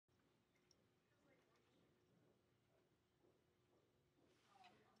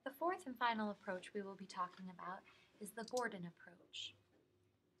fourth and final approach we will be talking about is the Gordon approach.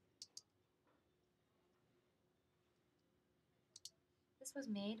 This was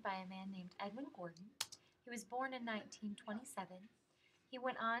made by a man named Edwin Gordon. He was born in 1927. He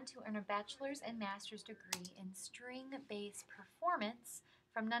went on to earn a bachelor's and master's degree in string-based performance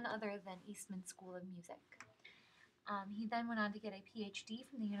from none other than Eastman School of Music. He then went on to get a PhD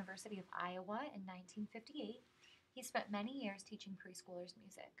from the University of Iowa in 1958. He spent many years teaching preschoolers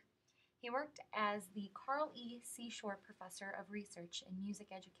music. He worked as the Carl E. Seashore Professor of Research in Music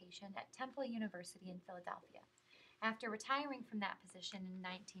Education at Temple University in Philadelphia. After retiring from that position in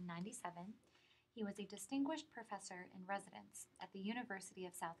 1997, he was a distinguished professor in residence at the University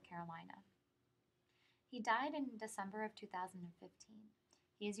of South Carolina. He died in December of 2015.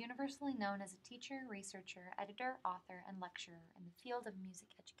 He is universally known as a teacher, researcher, editor, author, and lecturer in the field of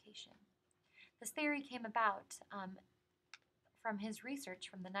music education. This theory came about from his research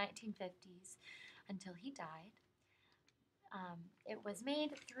from the 1950s until he died. It was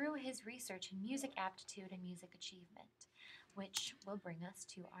made through his research in music aptitude and music achievement, which will bring us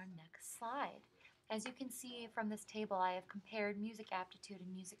to our next slide. As you can see from this table, I have compared music aptitude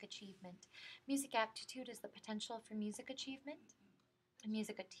and music achievement. Music aptitude is the potential for music achievement, and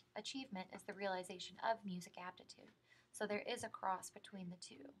music achievement is the realization of music aptitude. So there is a cross between the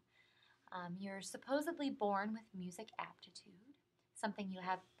two. You're supposedly born with music aptitude, something you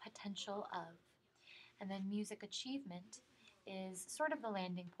have potential of. And then music achievement is sort of the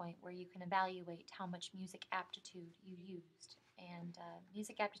landing point where you can evaluate how much music aptitude you used. And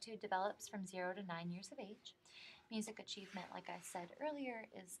music aptitude develops from 0 to 9 years of age. Music achievement, like I said earlier,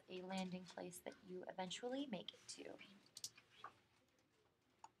 is a landing place that you eventually make it to.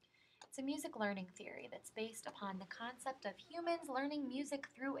 It's a music learning theory that's based upon the concept of humans learning music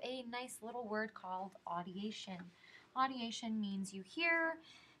through a nice little word called audiation. Audiation means you hear,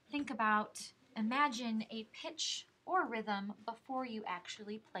 think about, imagine a pitch or rhythm before you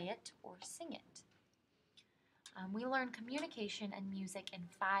actually play it or sing it. We learn communication and music in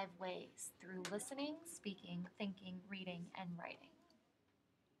 5 ways: through listening, speaking, thinking, reading, and writing.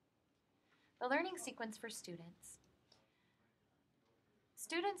 The learning sequence for students.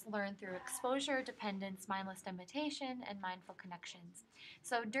 Students learn through exposure, dependence, mindless imitation, and mindful connections.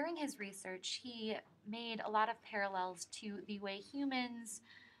 So during his research, he made a lot of parallels to the way humans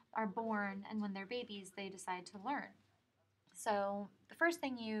are born, and when they're babies, they decide to learn. So the first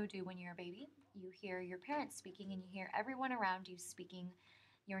thing you do when you're a baby, you hear your parents speaking and you hear everyone around you speaking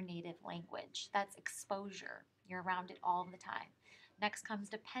your native language. That's exposure. You're around it all the time. Next comes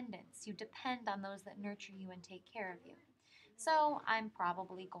dependence. You depend on those that nurture you and take care of you. So I'm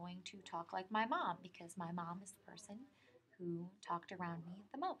probably going to talk like my mom because my mom is the person who talked around me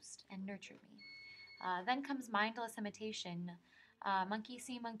the most and nurtured me. Then comes mindless imitation. Monkey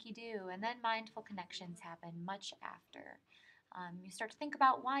see, monkey do. And then mindful connections happen much after. You start to think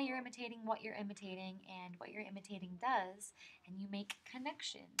about why you're imitating what you're imitating and what you're imitating does, and you make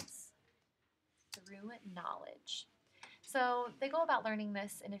connections through knowledge. So they go about learning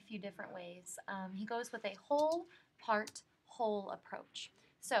this in a few different ways. He goes with a whole, part, whole approach.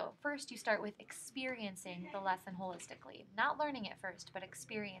 So first you start with experiencing the lesson holistically. Not learning it first, but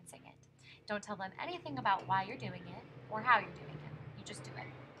experiencing it. Don't tell them anything about why you're doing it or how you're doing it. You just do it.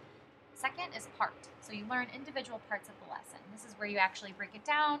 Second is part. So you learn individual parts of the lesson. This is where you actually break it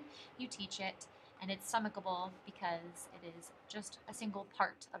down, you teach it, and it's stomachable because it is just a single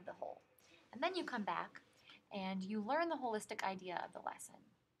part of the whole. And then you come back and you learn the holistic idea of the lesson.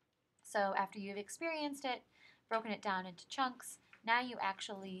 So after you've experienced it, broken it down into chunks, now you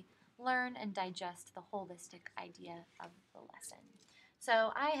actually learn and digest the holistic idea of the lesson.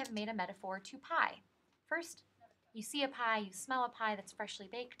 So I have made a metaphor to pie. First, you see a pie, you smell a pie that's freshly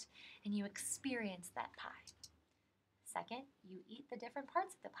baked, and you experience that pie. Second, you eat the different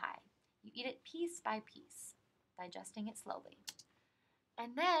parts of the pie. You eat it piece by piece, digesting it slowly.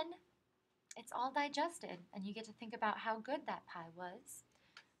 And then it's all digested, and you get to think about how good that pie was,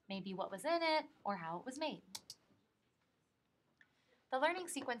 maybe what was in it, or how it was made. The learning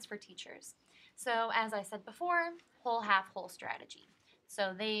sequence for teachers. So as I said before, whole, half, whole strategy.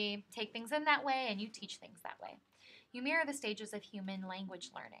 So they take things in that way, and you teach things that way. You mirror the stages of human language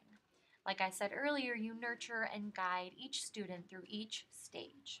learning. Like I said earlier, you nurture and guide each student through each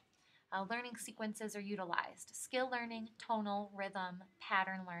stage. Learning sequences are utilized: skill learning, tonal, rhythm,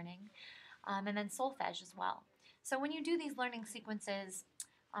 pattern learning, and then solfege as well. So when you do these learning sequences,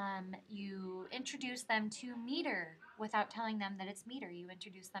 you introduce them to meter without telling them that it's meter. You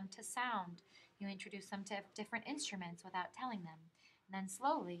introduce them to sound. You introduce them to different instruments without telling them. And then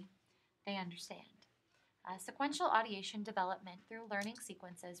slowly, they understand. Sequential audiation development through learning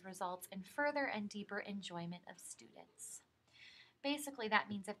sequences results in further and deeper enjoyment of students. Basically, that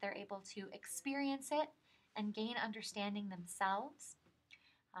means if they're able to experience it and gain understanding themselves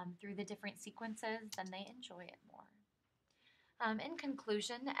through the different sequences, then they enjoy it more. In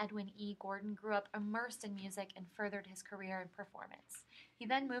conclusion, Edwin E. Gordon grew up immersed in music and furthered his career in performance. He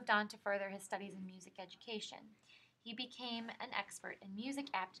then moved on to further his studies in music education. He became an expert in music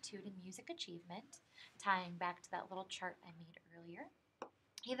aptitude and music achievement, tying back to that little chart I made earlier.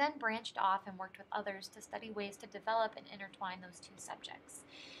 He then branched off and worked with others to study ways to develop and intertwine those two subjects.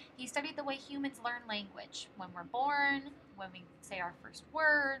 He studied the way humans learn language when we're born, when we say our first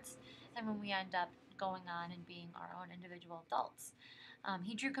words, and when we end up going on and being our own individual adults.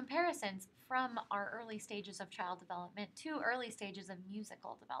 He drew comparisons from our early stages of child development to early stages of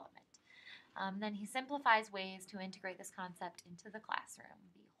musical development. Then he simplifies ways to integrate this concept into the classroom,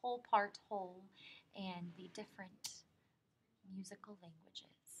 the whole part whole and the different musical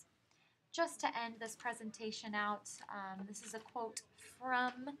languages. Just to end this presentation out, this is a quote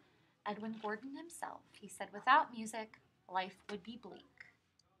from Edwin Gordon himself. He said, "Without music, life would be bleak.